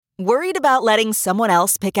Worried about letting someone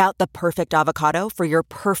else pick out the perfect avocado for your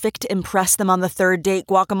perfect impress them on the third date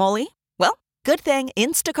guacamole? Well, good thing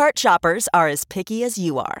Instacart shoppers are as picky as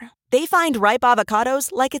you are. They find ripe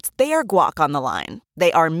avocados like it's their guac on the line.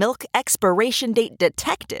 They are milk expiration date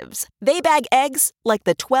detectives. They bag eggs like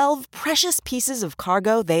the 12 precious pieces of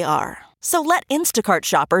cargo they are. So let Instacart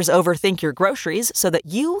shoppers overthink your groceries so that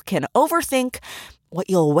you can overthink what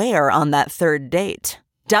you'll wear on that third date.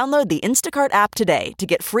 Download the Instacart app today to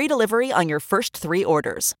get free delivery on your first 3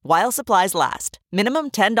 orders, while supplies last.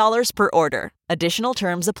 Minimum $10 per order. Additional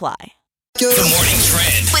terms apply. The morning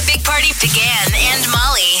trend With Big Party began and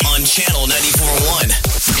Molly. on Channel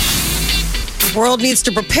 94.1. The world needs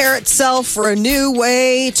to prepare itself for a new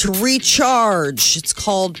way to recharge. It's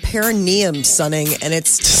called perineum sunning, and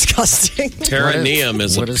it's disgusting. Perineum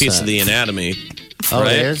is a What is piece that? of the anatomy. Oh,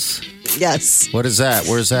 right? it is? Yes, What is that?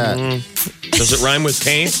 Where's that? Does it rhyme with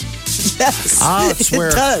paint? yes. Oh, it's where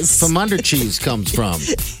it does. some under cheese comes from.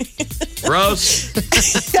 Gross.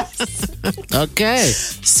 Okay.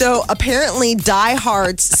 So apparently,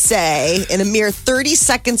 diehards say in a mere 30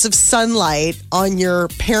 seconds of sunlight on your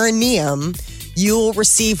perineum, you will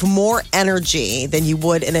receive more energy than you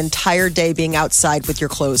would an entire day being outside with your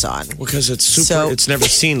clothes on. Because it's super. So- It's never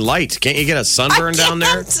seen light. Can't you get a sunburn down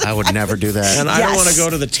there? I would never do that. And I don't Yes. want to go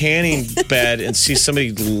to the tanning bed and see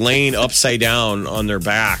somebody laying upside down on their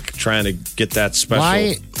back trying to get that special.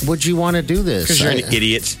 Why would you want to do this? Because you're an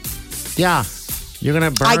idiot. Yeah. You're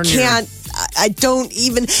going to burn I your- can't. I don't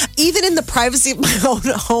even in the privacy of my own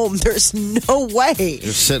home. There's no way.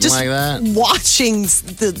 You're sitting Just like that? watching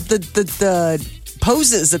the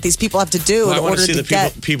poses that these people have to do Well, in I want order to see to the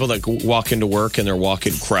get. people that walk into work and they're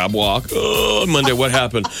walking crab walk. Oh, Monday, what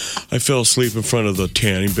happened? I fell asleep in front of the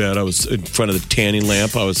tanning bed. I was in front of the tanning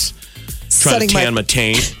lamp. I was trying to Setting my- tan my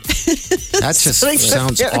taint. That just Something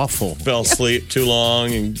sounds like that. awful. Fell asleep too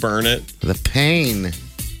long and burn it. The pain.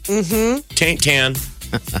 Taint tan.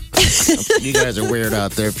 You guys are weird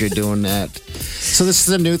out there if you're doing that. So this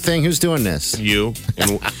is a new thing. Who's doing this? You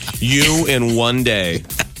in one day.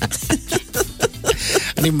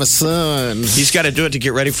 I need my son. He's got to do it to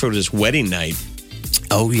get ready for his wedding night.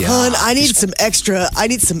 Oh, yeah. Hun, I need some extra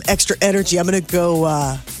energy. I'm gonna go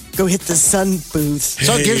hit the sun booth.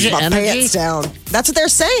 So it gives you My energy? pants down. That's what they're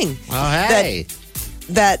saying. Oh, hey.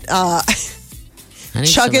 That I need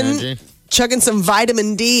some chugging energy. some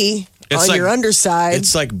vitamin D It's on like- your underside.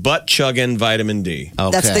 It's like butt chugging vitamin D.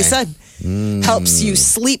 Okay. That's what they said. Helps you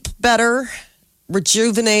sleep better,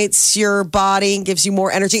 rejuvenates your body, gives you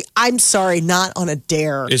more energy. I'm sorry, not on a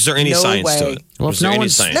dare. Is there any No science way. to it? Well, Is if there no any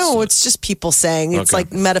one's- science No, to it? it's just people saying. It's Okay.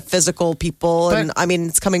 like metaphysical people. And But- I mean,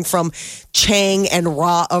 it's coming from Chang and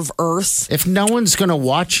Ra of Earth. If no one's going to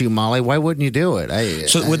watch you, Molly, why wouldn't you do it?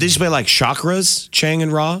 So would these be like chakras, Chang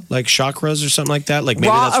and Ra, like chakras or something like that? Like maybe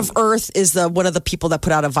Ra that's of Earth is one of the people that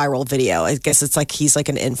put out a viral video. I guess it's like he's like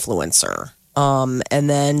an influencer. And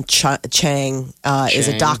then Chang is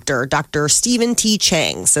a Chang. doctor. Dr. Stephen T.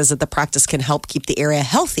 Chang says that the practice can help keep the area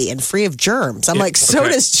healthy and free of germs. I'm like, so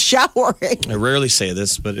okay. does showering. I rarely say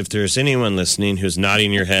this, but if there's anyone listening who's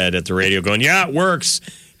nodding your head at the radio going, yeah, it works,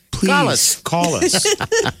 please Call us.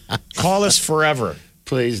 Call us forever.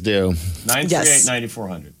 Please do.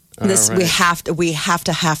 938-9400. This we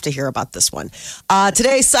have to hear about this one.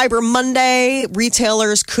 Today, Cyber Monday,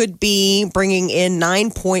 retailers could be bringing in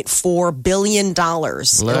 $9.4 billion.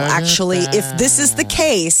 It'll Look at actually, if this is the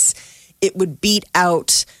case, it would beat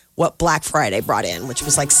out what Black Friday brought in, which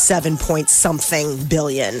was like 7 point something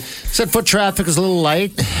billion. Said foot traffic is a little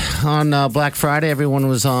light on Black Friday. Everyone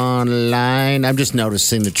was online. I'm just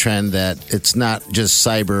noticing the trend that it's not just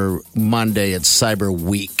Cyber Monday, it's Cyber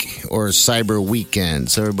Week or Cyber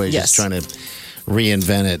Weekend. So everybody's Yes. just trying to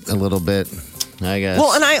reinvent it a little bit, I guess.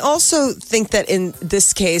 Well, and I also think that in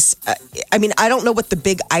this case, I mean, I don't know what the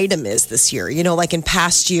big item is this year. You know, like in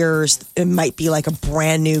past years, it might be like a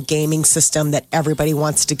brand new gaming system that everybody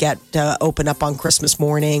wants to get open up on Christmas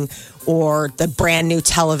morning, or the brand new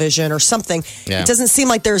television or something. Yeah. It doesn't seem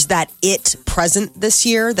like there's that it present this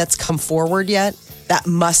year that's come forward yet. That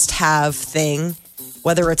must-have thing,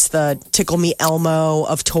 whether it's the Tickle Me Elmo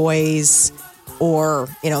of toys, or,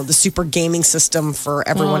 you know, the super gaming system for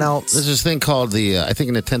everyone else. There's this thing called I think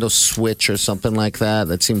a Nintendo Switch or something like that.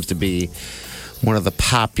 That seems to be one of the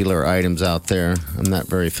popular items out there. I'm not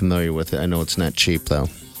very familiar with it. I know it's not cheap, though.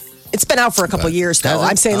 It's been out for a couple of years, though. Has it?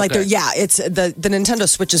 I'm saying, like, Okay. it's the Nintendo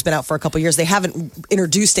Switch has been out for a couple of years. They haven't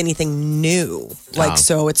introduced anything new, like,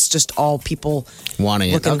 so it's just all people Wanting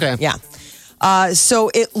it. looking. Okay. Yeah. So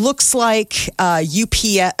it looks like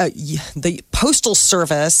the Postal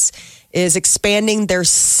Service is expanding their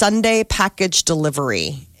Sunday package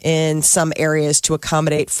delivery, in some areas to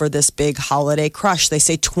accommodate for this big holiday crush. They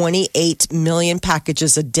say 28 million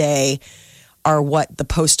packages a day are what the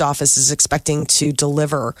post office is expecting to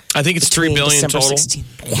deliver. I think it's 3 billion December total. 16.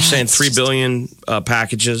 You're saying 3 billion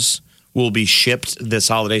packages will be shipped this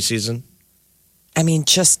holiday season? I mean,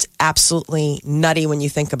 just absolutely nutty when you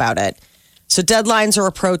think about it. So deadlines are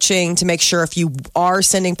approaching to make sure if you are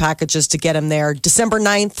sending packages to get them there. December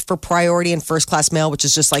 9th for priority and first class mail, which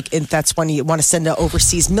is just like, that's when you want to send to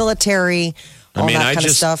overseas military, all that kind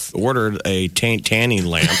of stuff. I just ordered a tanning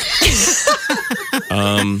lamp.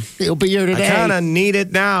 It'll be here today. I kind of need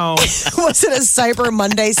it now. Was it a Cyber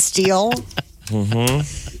Monday steal?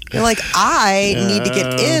 Mm-hmm. You're like, I need to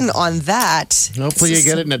get in on that. Hopefully you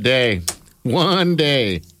get it in a day. One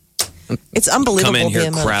day. It's unbelievable. Come in here the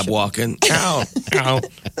amount crab of walking. Ow, ow,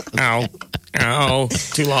 ow, ow.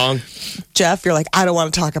 Too long. Jeff, you're like, I don't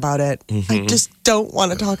want to talk about it. I just don't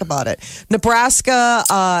want to talk about it. Nebraska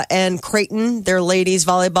and Creighton, their ladies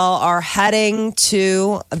volleyball, are heading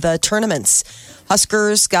to the tournaments.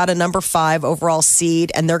 Huskers got a number 5 overall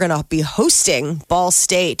seed, and they're going to be hosting Ball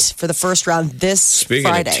State for the first round this Friday.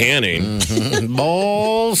 Speaking of tanning,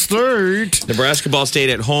 Ball State. Nebraska Ball State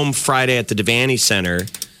at home Friday at the Devaney Center.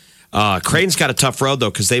 Creighton's got a tough road, though,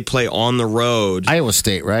 because they play on the road. Iowa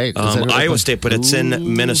State, right? Iowa State, but it's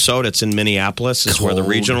in Minnesota. It's in Minneapolis is where the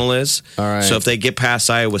regional is. All right. So if they get past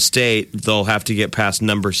Iowa State, they'll have to get past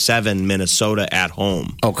number 7 Minnesota at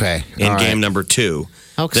home. Okay. In All game right. number 2.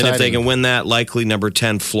 How Then if they exciting. can win that, likely number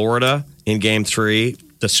 10 Florida in game 3,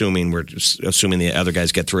 assuming the other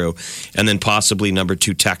guys get through, and then possibly number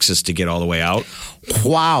 2 Texas to get all the way out.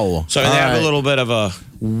 Wow. So they All have right. a little bit of a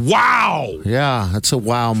wow. Yeah, that's a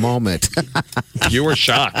wow moment. You were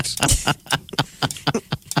shocked.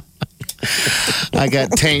 I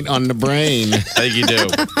got taint on the brain. I think you do.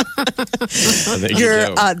 I think you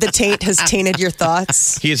do. The taint has tainted your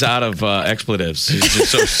thoughts. He's out of expletives. He's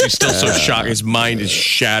still so shocked. His mind is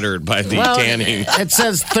shattered by the tanning. It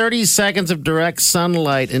says 30 seconds of direct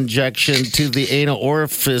sunlight injection to the anal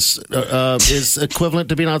orifice is equivalent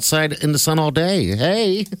to being outside in the sun all day.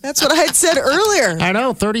 Hey. That's what I had said earlier. I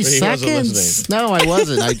know, 30 But he wasn't seconds. listening. No, I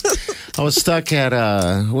wasn't. I was stuck at,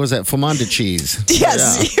 what was that, Famunda cheese.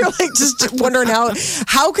 Yes, you're like just wondering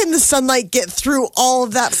how can the sunlight get through all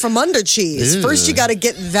of that from under cheese? Ew. First, you got to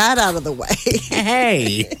get that out of the way. Yeah.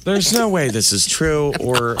 Hey. There's no way this is true.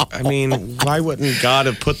 Or, I mean, why wouldn't God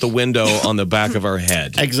have put the window on the back of our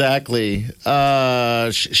head? Exactly.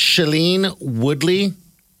 Shailene Woodley.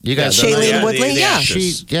 You guys know Shailene that? Woodley, yeah.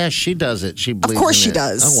 She does it. She believes course in she it.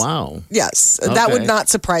 does. Oh, wow. Yes, that would Okay. not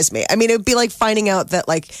surprise me. I mean, it would be like finding out that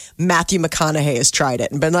like Matthew McConaughey has tried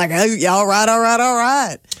it and been like, oh, yeah, all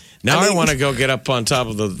right. Now I mean- want to go get up on top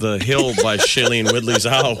of the hill by Shailene Woodley's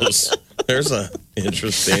house. There's a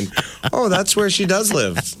interesting. Oh, that's where she does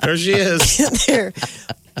live. There she is.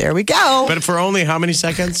 There we go. But for only how many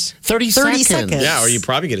seconds? 30 30 seconds. seconds. Yeah, or you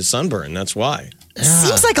probably get a sunburn. That's why.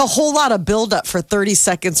 Seems like a whole lot of buildup for 30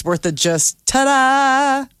 seconds worth of just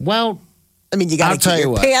ta-da. Well, I mean, you got I'll to tell get you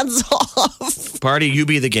your what. pants off. Party, you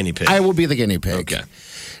be the guinea pig. I will be the guinea pig. Okay.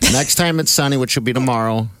 Next time it's sunny, which will be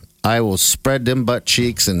tomorrow, I will spread them butt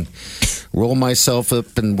cheeks and roll myself up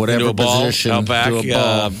in whatever Into a ball position. out back. Do a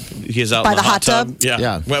ball. He's out By in the the hot tub? Yeah.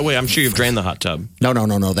 Yeah. Wait, I'm sure you've drained the hot tub. No.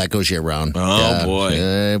 That goes year round. Oh, boy.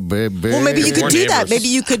 Yeah, baby. Well, maybe you could Poor do that. neighbors. Maybe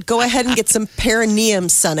you could go ahead and get some perineum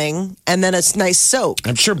sunning and then a nice soak.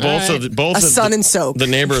 I'm sure both of A sun and soak. the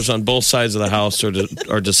neighbors on both sides of the house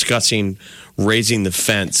are discussing raising the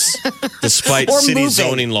fence despite Or city moving.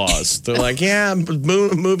 zoning laws. They're like, yeah,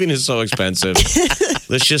 moving is so expensive.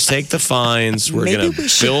 Let's just take the fines. We're Maybe going we to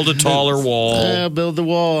should- build a taller wall. Yeah, build the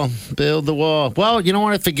wall. Build the wall. Well, you know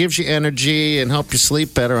what? If it gives you energy and help you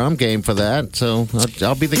sleep better, I'm game for that. So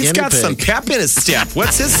I'll be the He's guinea got pig. some pep in his step.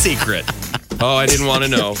 What's his secret? Oh, I didn't want to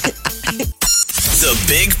know. The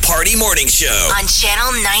Big Party Morning Show. On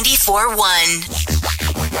Channel 94.1.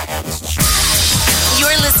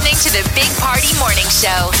 You're listening to the Big Party Morning Show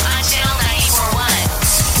on Channel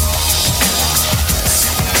 94.1.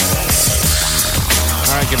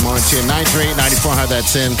 All right, good morning to you. 938-9400,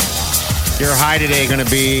 that's in. Your high today going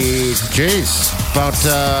to be, about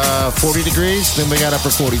 40 degrees. Then we got upper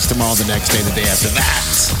 40s tomorrow, the next day, the day after that.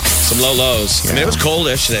 Some low lows. I mean, it was cold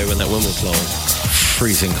yesterday when that wind was blowing.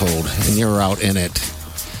 Freezing cold, and you're out in it.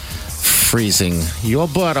 Freezing your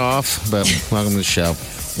butt off, but welcome to the show.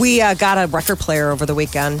 We got a record player over the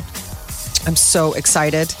weekend. I'm so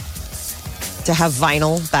excited to have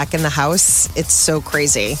vinyl back in the house. It's so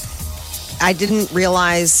crazy. I didn't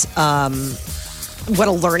realize what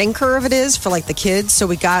a learning curve it is for like the kids. So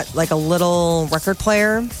we got like a little record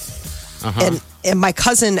player. And And my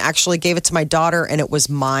cousin actually gave it to my daughter, and it was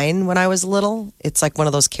mine when I was little. It's like one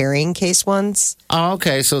of those carrying case ones. Oh,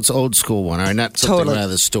 okay. So it's old school one. All right. Not something Totally. out of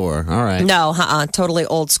the store. All right. No, totally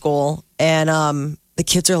old school. And the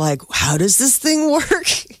kids are like, "How does this thing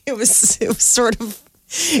work?" It was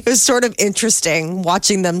sort of interesting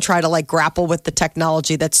watching them try to like grapple with the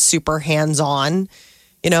technology that's super hands-on.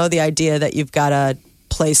 You know, the idea that you've got to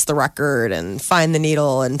place the record and find the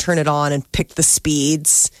needle and turn it on and pick the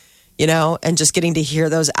speeds. You know, and just getting to hear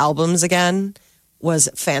those albums again was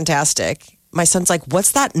fantastic. My son's like,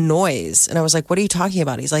 "What's that noise?" And I was like, "What are you talking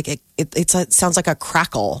about?" He's like, it sounds like a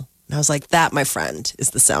crackle. And I was like, "That, my friend,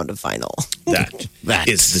 is the sound of vinyl." That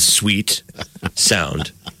is the sweet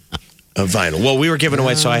sound of vinyl. Well, we were giving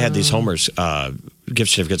away, so I had these Homer's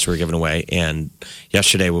gift certificates we were giving away. And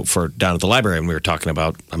yesterday, for down at the library, and we were talking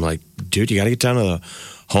about, I'm like, dude, you got to get down to the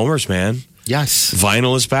Homer's, man. Yes.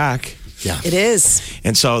 Vinyl is back. Yeah. It is.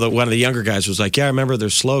 And so one of the younger guys was like, yeah, I remember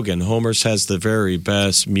their slogan, Homer's has the very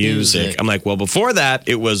best music. I'm like, well, before that,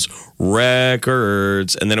 it was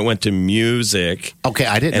records, and then it went to music. Okay,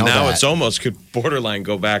 I didn't know that. And now it's almost could borderline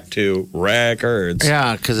go back to records.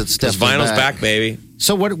 Yeah, because it's definitely vinyl's back, baby.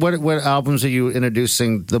 So what albums are you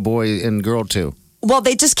introducing the boy and girl to? Well,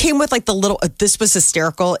 they just came with like the little, this was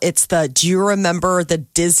hysterical. It's do you remember the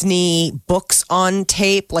Disney books on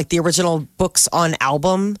tape, like the original books on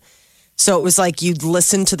album? So it was like you'd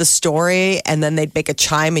listen to the story and then they'd make a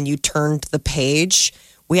chime and you turned the page.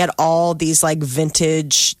 We had all these like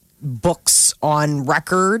vintage books on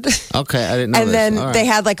record. Okay, I didn't know And this. then All right. they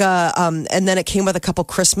had like and then it came with a couple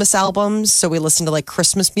Christmas albums. So we listened to like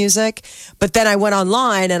Christmas music. But then I went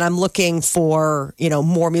online and I'm looking for, you know,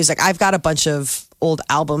 more music. I've got a bunch of old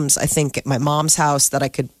albums, I think, at my mom's house that I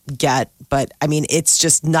could get. But I mean, it's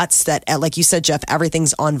just nuts that, like you said, Jeff,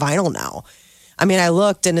 everything's on vinyl now. I mean, I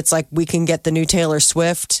looked and it's like we can get the new Taylor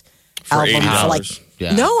Swift album $80. for like,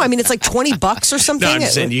 Yeah. no, I mean, it's like $20 or something. No, I'm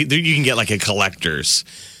just saying, you can get like a collector's.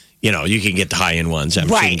 You know, you can get the high-end ones. I'm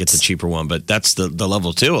sure you can get the cheaper one, but that's the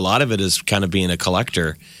level too. A lot of it is kind of being a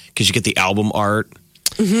collector because you get the album art.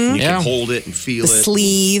 Mm-hmm. You can hold it and feel the it.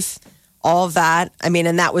 sleeve, all of that. I mean,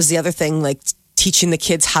 and that was the other thing, like teaching the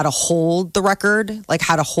kids how to hold the record, like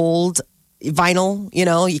how to hold vinyl. You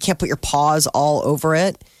know, you can't put your paws all over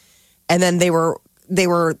it. And then they were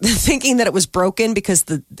thinking that it was broken because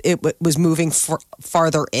it was moving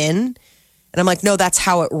farther in. And I'm like, no, that's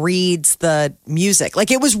how it reads the music.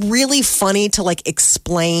 Like, it was really funny to like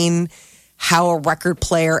explain how a record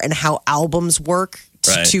player and how albums work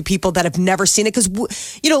to people that have never seen it.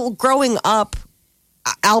 Because, you know, growing up,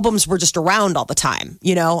 albums were just around all the time.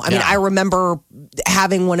 You know, I mean, I remember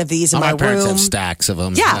having one of these in my parents room. have stacks of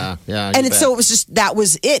them. Yeah. And so it was just, that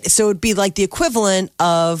was it. So it'd be like the equivalent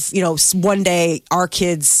of, you know, one day our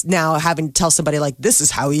kids now having to tell somebody like, this is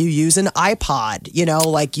how you use an iPod, you know,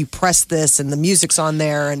 like you press this and the music's on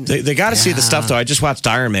there. And They got to see the stuff though. I just watched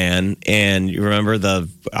Iron Man, and you remember the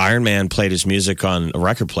Iron Man played his music on a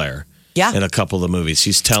record player. Yeah. In a couple of the movies,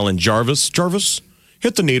 he's telling Jarvis,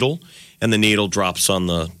 hit the needle. And the needle drops on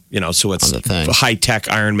the, you know, so it's high-tech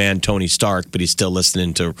Iron Man Tony Stark, but he's still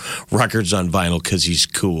listening to records on vinyl because he's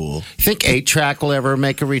cool. You think 8-track will ever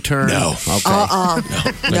make a return? No. Okay. No.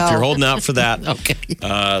 If you're holding out for that,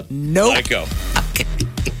 Nope. let it go.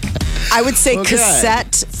 I would say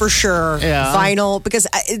cassette for sure, Yeah. vinyl, because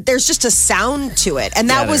there's just a sound to it. And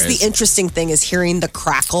that was there is. the interesting thing, is hearing the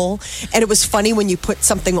crackle. And it was funny when you put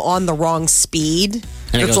something on the wrong speed.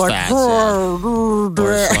 And it it's goes like, fast, Or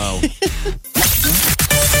slow.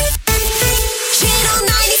 Channel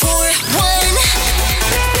 94.1.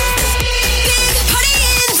 Big Party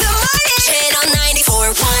in the morning. Channel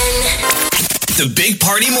 94.1. The Big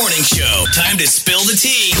Party Morning Show. Time to spill the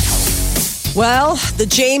tea. Well, the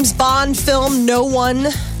James Bond film No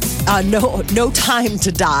Time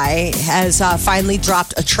to Die has finally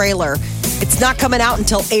dropped a trailer. It's not coming out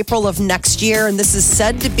until April of next year, and this is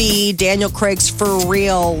said to be Daniel Craig's for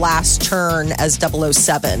real last turn as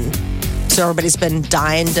 007. So everybody's been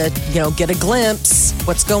dying to, you know, get a glimpse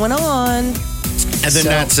what's going on. And then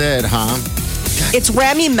that's it, huh? It's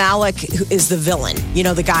Rami Malek who is the villain, you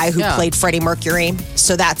know, the guy who Yeah. played Freddie Mercury.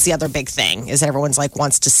 So that's the other big thing, is everyone's like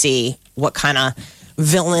wants to see what kind of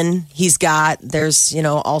villain he's got. There's, you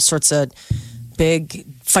know, all sorts of big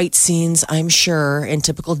fight scenes, I'm sure, in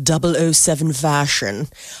typical 007 fashion.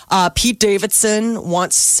 Pete Davidson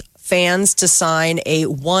wants fans to sign a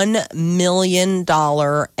 $1 million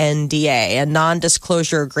NDA, a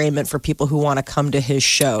non-disclosure agreement for people who want to come to his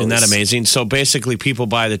shows. Isn't that amazing? So basically, people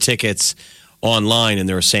buy the tickets online, and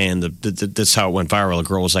they were saying that this is how it went viral. A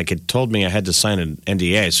girl was like, it told me I had to sign an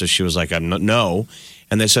NDA. So she was like, no.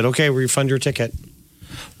 And they said, okay, we'll refund your ticket.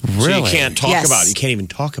 Really? So you can't talk Yes. about it. You can't even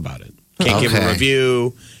talk about it. Can't give a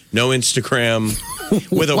review. No Instagram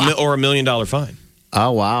with or $1 million fine.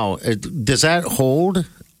 Oh, wow. Does that hold?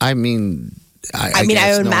 I mean, I mean, I guess would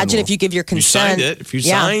no one imagine will. if you give your You consent. signed it. If you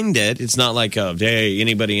Yeah. signed it, it's not like hey,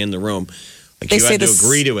 anybody in the room. Like They you say had to this-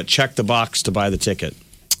 agree to it. Check the box to buy the ticket.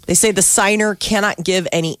 They say the signer cannot give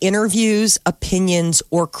any interviews, opinions,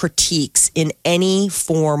 or critiques in any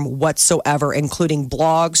form whatsoever, including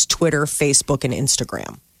blogs, Twitter, Facebook, and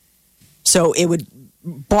Instagram. So it would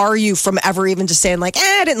bar you from ever even just saying like,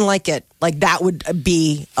 I didn't like it. Like that would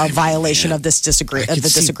be a violation of this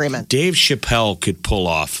disagreement. Dave Chappelle could pull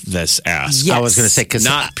off this ask. Yes. I was going to say, because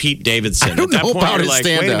Not Pete Davidson. I don't At that know point, about you're his like,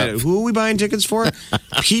 wait a stand-up. minute, who are we buying tickets for?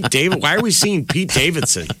 Pete David. Why are we seeing Pete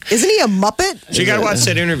Davidson? Isn't he a Muppet? So you got to watch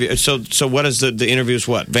that interview. So what is the interview? Is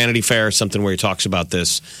what Vanity Fair or something where he talks about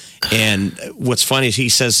this? And what's funny is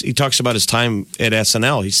he talks about his time at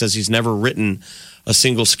SNL. He says he's never written a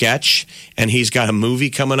single sketch, and he's got a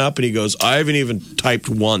movie coming up, and he goes, I haven't even typed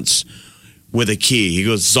once with a key. He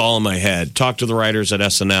goes, it's all in my head. Talk to the writers at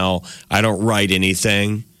SNL. I don't write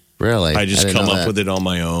anything. Really? I just didn't come know up that. with it on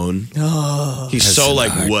my own. He's so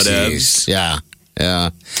like whatevs. Yeah.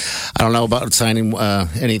 Yeah. I don't know about signing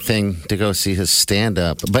anything to go see his stand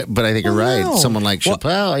up, but I think you're right. no. Someone like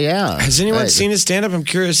Chappelle, yeah. Has anyone Right. seen his stand up? I'm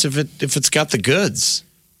curious if it's got the goods.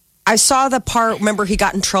 I saw the part, remember he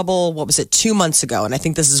got in trouble, 2 months ago? And I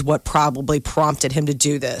think this is what probably prompted him to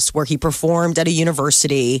do this, where he performed at a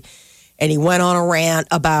university and he went on a rant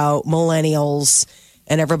about millennials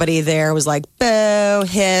and everybody there was like, boo,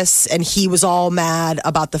 hiss. And he was all mad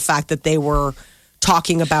about the fact that they were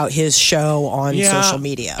talking about his show on social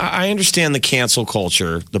media. I understand the cancel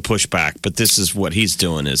culture, the pushback, but this is what he's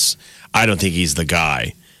doing is I don't think he's the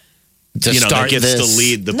guy. To That start gets this. to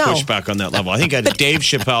lead the No. pushback on that level. I think Dave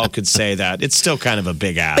Chappelle could say that. It's still kind of a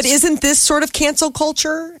big ask. But isn't this sort of cancel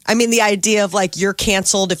culture? I mean, the idea of like you're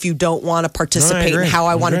canceled if you don't want to participate agree. in how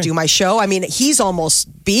I want to agree. do my show. I mean, he's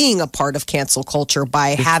almost being a part of cancel culture by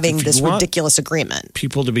having if you this want- ridiculous agreement.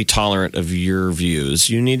 people to be tolerant of your views,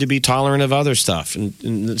 you need to be tolerant of other stuff.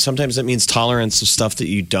 And sometimes that means tolerance of stuff that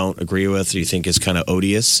you don't agree with or you think is kind of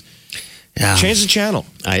odious. Yeah. Change the channel.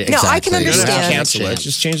 I can You don't have to understand. cancel it.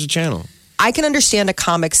 Just change the channel. I can understand a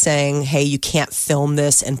comic saying, hey, you can't film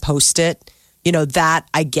this and post it. You know, that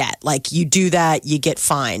I get. Like, you do that, you get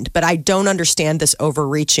fined. But I don't understand this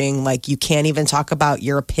overreaching. Like, you can't even talk about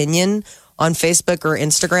your opinion on Facebook or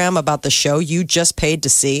Instagram about the show you just paid to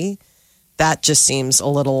see. That just seems a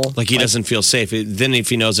little. Like he doesn't feel safe. Then if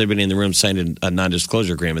he knows everybody in the room signed a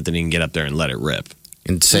non-disclosure agreement, then he can get up there and let it rip.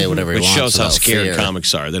 And say whatever he Which wants. shows how without scared fear.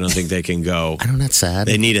 comics are. They don't think they can go. I know that's sad.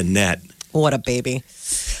 They need a net. What a baby.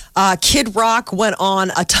 Kid Rock went on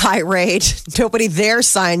a tirade. Nobody there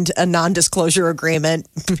signed a non-disclosure agreement.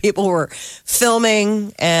 People were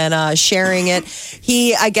filming and sharing it.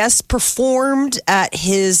 He, I guess, performed at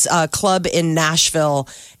his club in Nashville,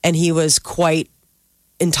 and he was quite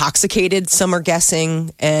intoxicated, some are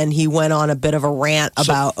guessing, and he went on a bit of a rant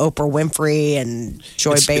about Oprah Winfrey and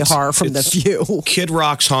Joy Behar from The View. Kid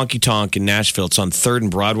Rock's Honky Tonk in Nashville. It's on 3rd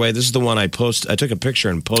and Broadway. This is the one I took a picture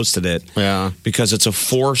and posted it. Yeah. Because it's a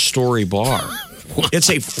 4-story bar. It's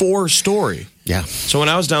a 4-story. Yeah. So when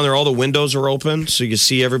I was down there, all the windows are open, so you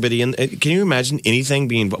see everybody in. Can you imagine anything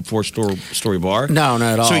being a 4-story bar? No, not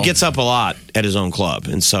at all. So he gets up a lot at his own club,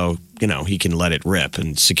 and so he can let it rip.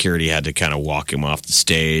 And security had to kind of walk him off the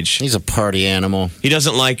stage. He's a party animal. He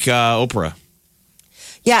doesn't like Oprah.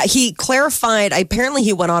 Yeah, he clarified. Apparently,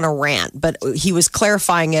 he went on a rant, but he was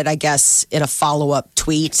clarifying it, I guess, in a follow-up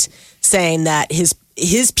tweet, saying that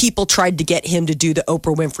his people tried to get him to do the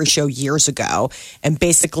Oprah Winfrey Show years ago, and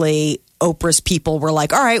basically Oprah's people were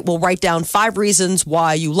like, all right, we'll write down 5 reasons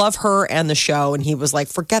why you love her and the show. And he was like,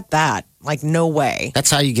 forget that. Like, no way.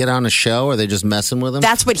 That's how you get on a show? Or are they just messing with him?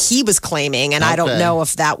 That's what he was claiming. And I don't Okay. know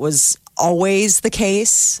if that was always the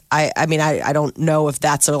case. I mean, I don't know if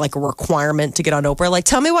that's a requirement to get on Oprah. Like,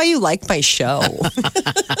 tell me why you like my show.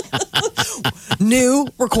 New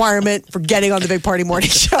requirement for getting on the Big Party Morning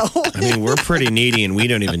Show. I mean, we're pretty needy, and we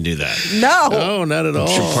don't even do that. No. Oh, not at all.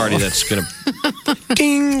 It's your party that's going to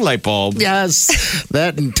ding, light bulb. Yes.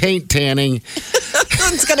 That and taint tanning.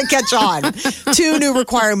 It's going to catch on. 2 new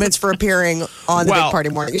requirements for appearing on the Big Party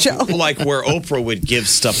Morning Show. Like where Oprah would give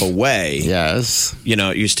stuff away. Yes.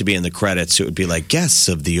 It used to be in the credits. It would be like guests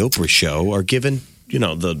of the Oprah show are given,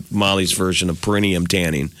 the Molly's version of perineum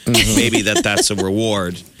tanning. Mm-hmm. Maybe that's a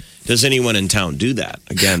reward. Does anyone in town do that?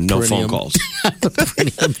 Again, no phone Perineum. calls.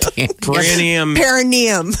 Perineum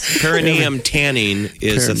tanning. Perineum tanning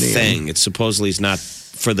is a Perineum. thing. It's supposedly not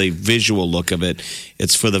for the visual look of it.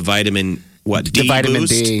 It's for the vitamin what, The D vitamin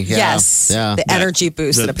boost? D. Yeah. Yes, Yeah. the energy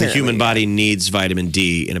boost. The that apparently human body needs vitamin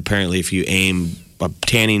D, and apparently if you aim a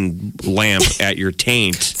tanning lamp at your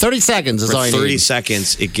taint 30 seconds is for all you 30 need.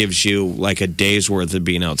 seconds, it gives you like a day's worth of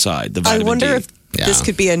being outside. The I vitamin wonder D. if this Yeah.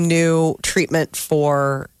 could be a new treatment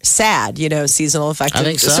for SAD, seasonal affective I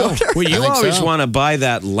think so. disorder. Well, you I think always so. want to buy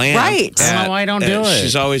that lamp. Right. I don't know why I don't do it.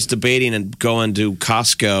 She's always debating and going to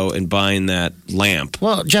Costco and buying that lamp.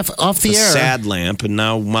 Well, Jeff, off the The air. sad lamp. And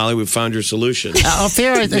now, Molly, we found your solution. Off the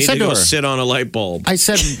air, I You need said to to go her. sit on a light bulb. I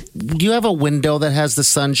said, you have a window that has the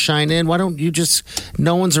sunshine in. Why don't you just,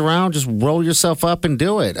 no one's around, just roll yourself up and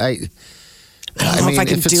do it? I don't know if I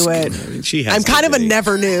can do it. She has I'm kind of a dignity.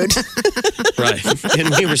 never nude. Right. And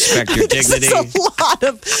we respect your dignity.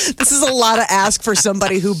 This is a lot of ask for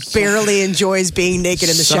somebody who barely enjoys being naked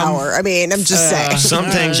in the shower. I mean, I'm just saying. Some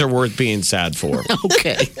things are worth being sad for.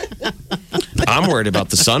 Okay. I'm worried about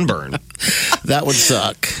the sunburn. That would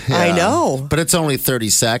suck. I Yeah. know. But it's only 30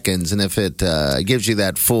 seconds. And if it gives you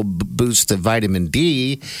that full boost of vitamin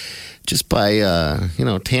D, just by,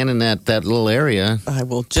 tanning that little area. I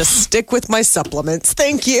will just stick with my supplements.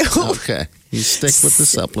 Thank you. Okay. You stick with the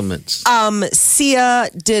supplements. Sia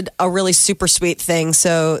did a really super sweet thing.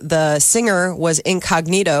 So the singer was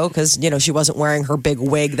incognito because, she wasn't wearing her big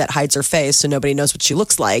wig that hides her face, so nobody knows what she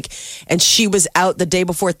looks like. And she was out the day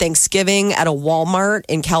before Thanksgiving at a Walmart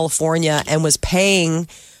in California and was paying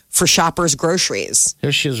for shoppers' groceries.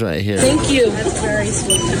 Here she is right here. Thank you. That's very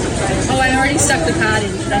sweet. Oh, I already stuck the card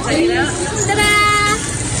in. Should I tell you that?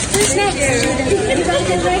 Ta-da! Who's next? Anybody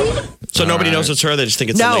get ready? So nobody knows it's her. They just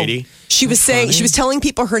think it's a lady. She was she was telling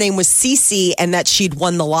people her name was Cece and that she'd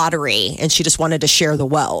won the lottery and she just wanted to share the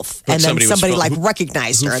wealth. But And then somebody who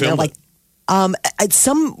recognized her and they're filmed like,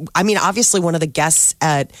 obviously one of the guests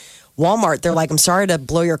at Walmart, they're like, I'm sorry to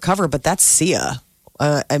blow your cover, but that's Sia.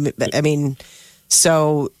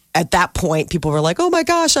 So at that point, people were like, oh my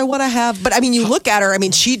gosh, I want to have, but you look at her,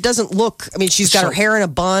 she doesn't look, she's got her hair in a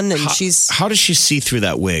bun and How does she see through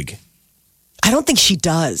that wig? I don't think she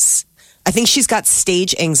does. I think she's got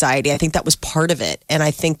stage anxiety. I think that was part of it. And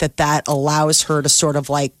I think that allows her to sort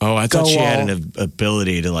of like. Oh, I thought go she had all- an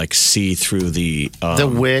ability to like see through the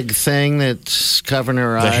wig thing that's covering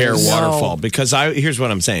her eyes. the hair No. waterfall. Because here's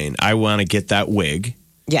what I'm saying. I want to get that wig.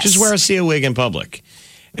 Yes. Just wear a Sia wig in public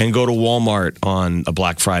and go to Walmart on a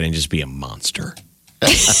Black Friday and just be a monster.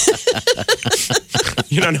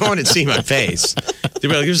 No one would see my face. They'd be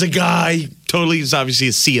like, there's a guy, he's obviously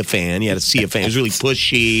a Sia fan. He had a Sia fan. He was really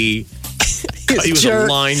pushy. He was jerk.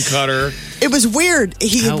 a line cutter. It was weird.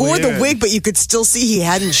 He How wore the weird. wig, but you could still see he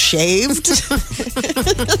hadn't shaved.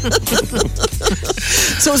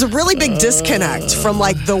 So it was a really big disconnect from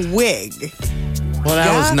like the wig. Well,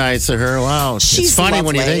 that was Yeah. nice of her. Wow. She's it's funny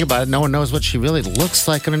when you lovely. think about it. No one knows what she really looks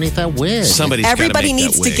like underneath that wig. Somebody's gotta Everybody make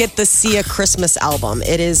needs that to wig. get the Sia Christmas album.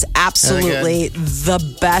 It is absolutely the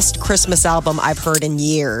best Christmas album I've heard in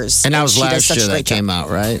years. And that was she does last such a year that great job. came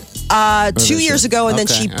out, right? 2 years ago, and then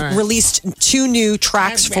Okay, she all right. released 2 new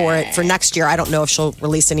tracks for it for next year. I don't know if she'll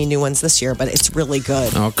release any new ones this year, but it's really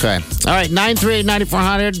good. Okay. All right.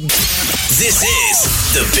 938-9400. This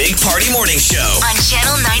is the Big Party Morning Show. On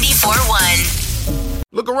Channel 94.1.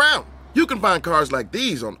 Look around. You can find cars like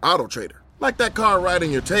these on AutoTrader, like that car right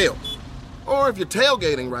in your tail. Or if you're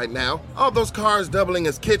tailgating right now, all those cars doubling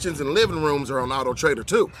as kitchens and living rooms are on AutoTrader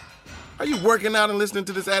too. Are you working out and listening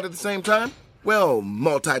to this ad at the same time? Well,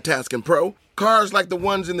 multitasking pro, cars like the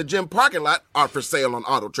ones in the gym parking lot are for sale on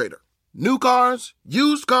AutoTrader. New cars,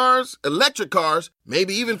 used cars, electric cars,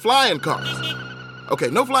 maybe even flying cars. Okay,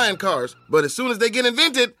 no flying cars, but as soon as they get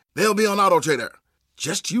invented, they'll be on AutoTrader.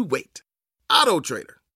 Just you wait. AutoTrader.